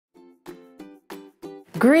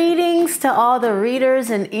Greetings to all the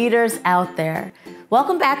readers and eaters out there.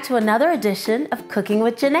 Welcome back to another edition of Cooking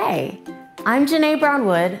with JaNay. I'm JaNay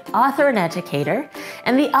Brown-Wood, author and educator,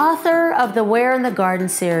 and the author of the Where in the Garden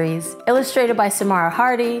series, illustrated by Samara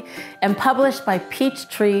Hardy and published by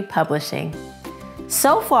Peachtree Publishing.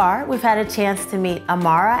 So far, we've had a chance to meet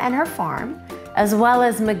Amara and her farm, as well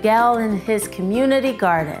as Miguel and his community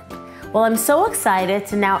garden. Well, I'm so excited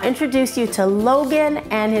to now introduce you to Logan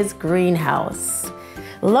and his greenhouse.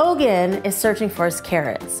 Logan is searching for his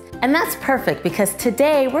carrots, and that's perfect because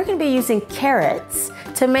today we're going to be using carrots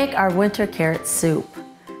to make our winter carrot soup.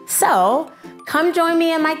 So come join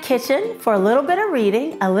me in my kitchen for a little bit of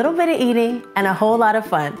reading, a little bit of eating, and a whole lot of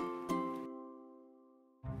fun.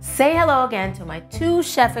 Say hello again to my two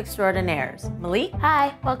chef extraordinaires, Malik.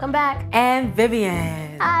 Hi, welcome back. And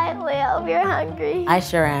Vivian. Hi, we hope you're hungry. I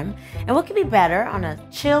sure am. And what could be better on a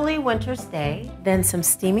chilly winter's day than some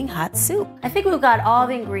steaming hot soup? I think we've got all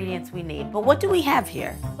the ingredients we need, but what do we have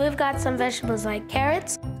here? We've got some vegetables like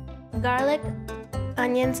carrots, garlic,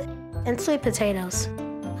 onions, and sweet potatoes.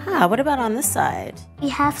 What about on this side? We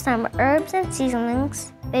have some herbs and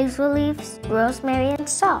seasonings, basil leaves, rosemary, and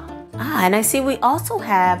salt. And I see we also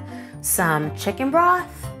have some chicken broth,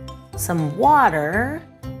 some water,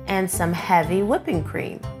 and some heavy whipping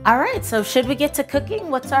cream. All right, so should we get to cooking?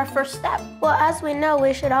 What's our first step? Well, as we know,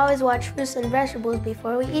 we should always wash fruits and vegetables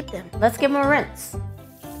before we eat them. Let's give them a rinse.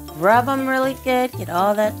 Rub them really good, get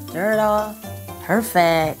all that dirt off.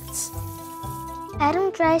 Perfect. Let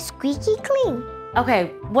them dry squeaky clean.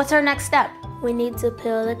 Okay, what's our next step? We need to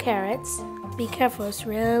peel the carrots. Be careful, it's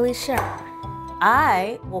really sharp.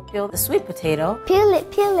 I will peel the sweet potato. Peel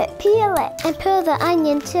it, peel it, peel it. And peel the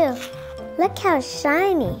onion too. Look how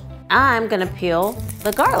shiny. I'm gonna peel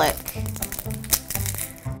the garlic.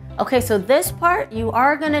 Okay, so this part, you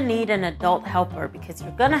are gonna need an adult helper because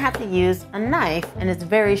you're gonna have to use a knife and it's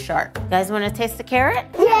very sharp. You guys wanna taste the carrot?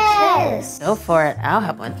 Yes! Go for it, I'll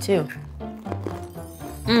have one too.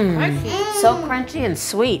 So crunchy and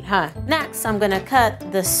sweet, huh? Next, I'm gonna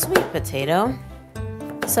cut the sweet potato.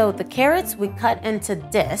 So the carrots we cut into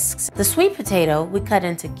discs. The sweet potato we cut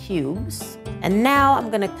into cubes. And now I'm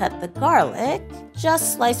gonna cut the garlic,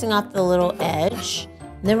 just slicing off the little edge.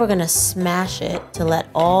 And then we're gonna smash it to let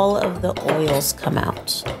all of the oils come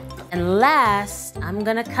out. And last, I'm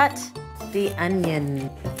gonna cut the onion.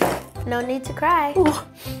 No need to cry. Ooh,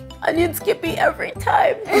 onions get me every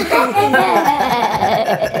time.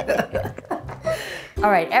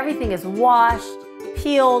 All right, everything is washed,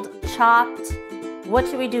 peeled, chopped. What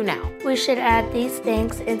should we do now? We should add these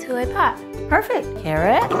things into a pot. Perfect.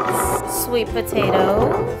 Carrots, sweet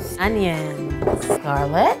potatoes, onions,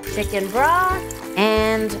 garlic, chicken broth,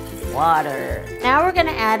 and water. Now we're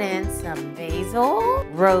gonna add in some basil,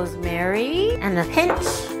 rosemary, and a pinch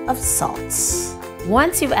of salt.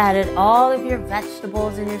 Once you've added all of your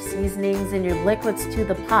vegetables and your seasonings and your liquids to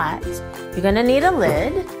the pot, you're gonna need a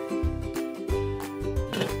lid.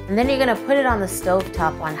 And then you're gonna put it on the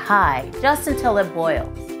stovetop on high, just until it boils.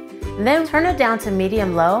 And then turn it down to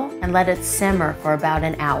medium-low and let it simmer for about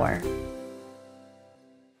an hour.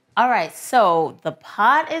 All right, so the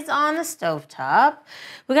pot is on the stovetop.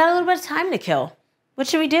 We got a little bit of time to kill. What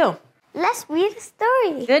should we do? Let's read a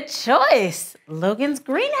story. Good choice. Logan's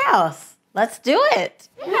greenhouse. Let's do it.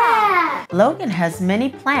 Yeah! Logan has many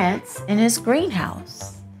plants in his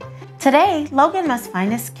greenhouse. Today, Logan must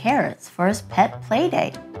find his carrots for his pet play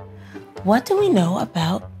date. What do we know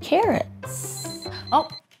about carrots? Oh,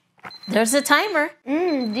 there's a timer.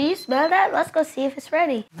 Do you smell that? Let's go see if it's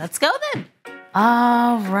ready. Let's go then.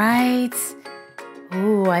 All right.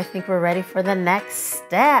 Ooh, I think we're ready for the next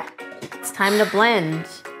step. It's time to blend.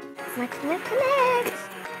 Mix.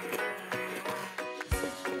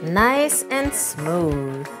 Nice and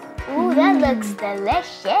smooth. Ooh, that looks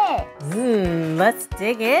delicious. Let's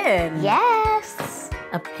dig in. Yes.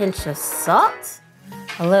 A pinch of salt.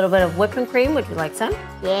 A little bit of whipping cream. Would you like some?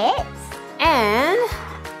 Yes. And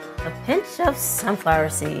a pinch of sunflower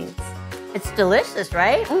seeds. It's delicious,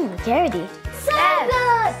 right? Dirty. So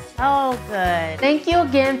good. Oh, good. Thank you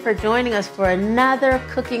again for joining us for another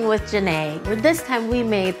Cooking with JaNay, where this time we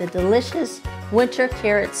made the delicious winter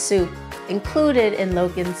carrot soup included in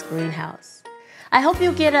Logan's greenhouse. I hope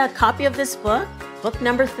you get a copy of this book, book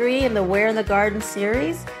number 3 in the Where in the Garden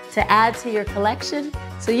series, to add to your collection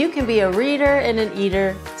so you can be a reader and an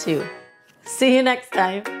eater too. See you next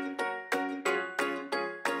time.